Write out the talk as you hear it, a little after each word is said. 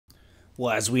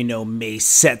Well, as we know, Mase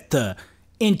set the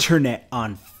internet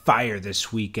on fire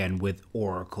this weekend with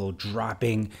Oracle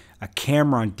dropping a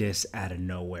Cameron diss out of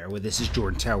nowhere. Well, this is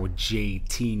Jordan Tower with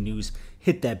JT News.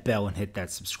 Hit that bell and hit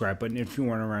that subscribe button. If you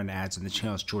want to run ads on the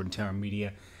channel, it's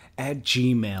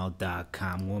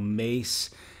jordantowermedia@gmail.com. Well, Mase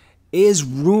is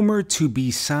rumored to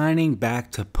be signing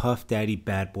back to Puff Daddy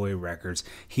Bad Boy Records.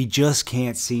 He just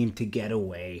can't seem to get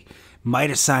away.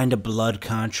 Might have signed a blood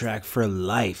contract for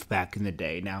life back in the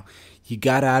day. Now, he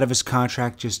got out of his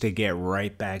contract just to get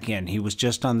right back in. He was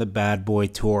just on the Bad Boy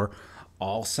tour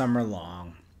all summer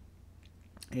long.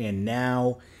 And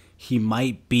now he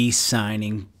might be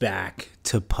signing back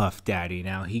to Puff Daddy.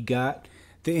 Now, he got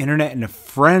the internet in a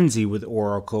frenzy with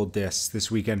Oracle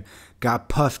this weekend. Got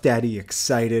Puff Daddy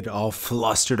excited, all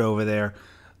flustered over there.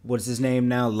 What's his name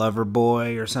now?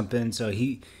 Loverboy or something. So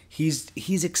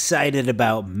he's excited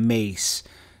about Mase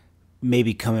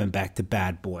maybe coming back to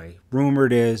Bad Boy.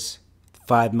 Rumored is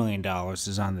 $5 million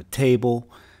is on the table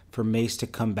for Mase to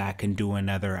come back and do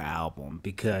another album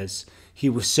because he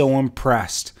was so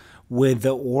impressed with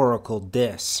the Oracle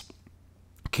diss.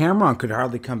 Cameron could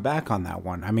hardly come back on that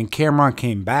one. I mean, Cameron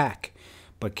came back,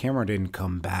 but Cameron didn't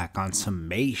come back on some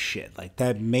Mase shit. Like,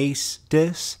 that Mase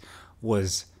diss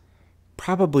was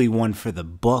probably one for the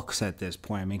books at this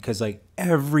point. I mean, because, like,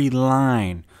 every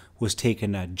line was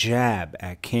taking a jab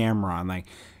at Cameron. Like,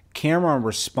 Cameron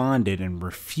responded and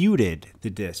refuted the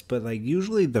diss, but, like,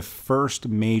 usually the first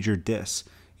major diss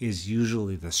is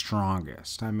usually the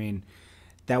strongest. I mean,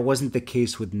 that wasn't the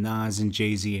case with Nas and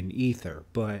Jay-Z and Ether,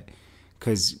 but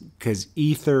because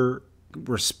Ether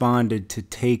responded to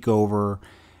Takeover,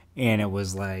 and it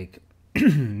was like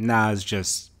Nas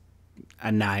just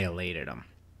annihilated him.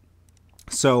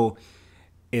 So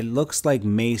it looks like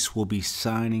Mase will be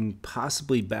signing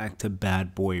possibly back to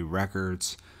Bad Boy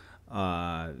Records.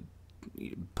 Puff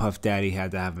Daddy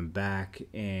had to have him back,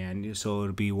 and so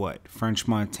it'll be what, French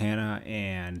Montana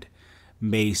and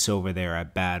Mase over there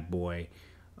at Bad Boy,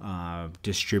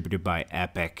 distributed by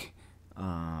Epic.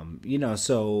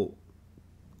 So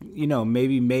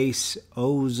maybe Mase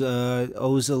owes a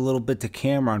little bit to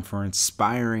Cameron for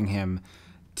inspiring him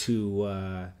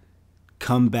to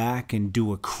come back and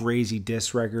do a crazy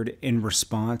diss record in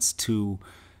response to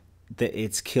the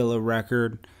It's Killer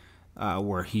record,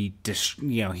 where he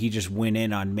just went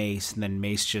in on Mase, and then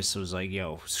Mase just was like,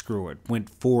 yo, screw it. Went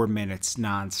 4 minutes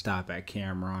nonstop at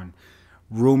Cameron.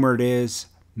 Rumored is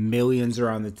millions are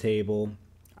on the table.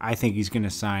 I think he's going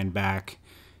to sign back.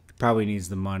 He probably needs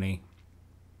the money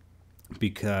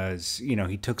because,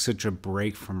 he took such a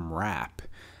break from rap.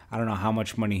 I don't know how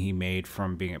much money he made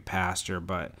from being a pastor,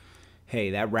 but hey,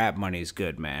 that rap money is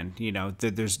good, man.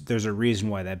 There's a reason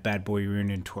why that Bad Boy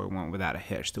reunion tour went without a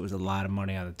hitch. There was a lot of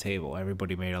money on the table.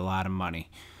 Everybody made a lot of money.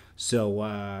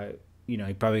 So,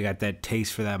 he probably got that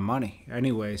taste for that money.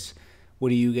 Anyways, what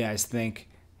do you guys think?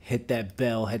 Hit that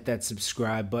bell, hit that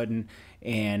subscribe button,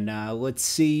 and let's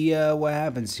see what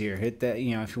happens here. Hit that,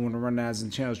 if you want to run ads on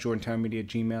the channel, it's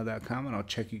jordantowermedia@gmail.com, and I'll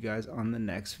check you guys on the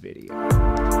next video.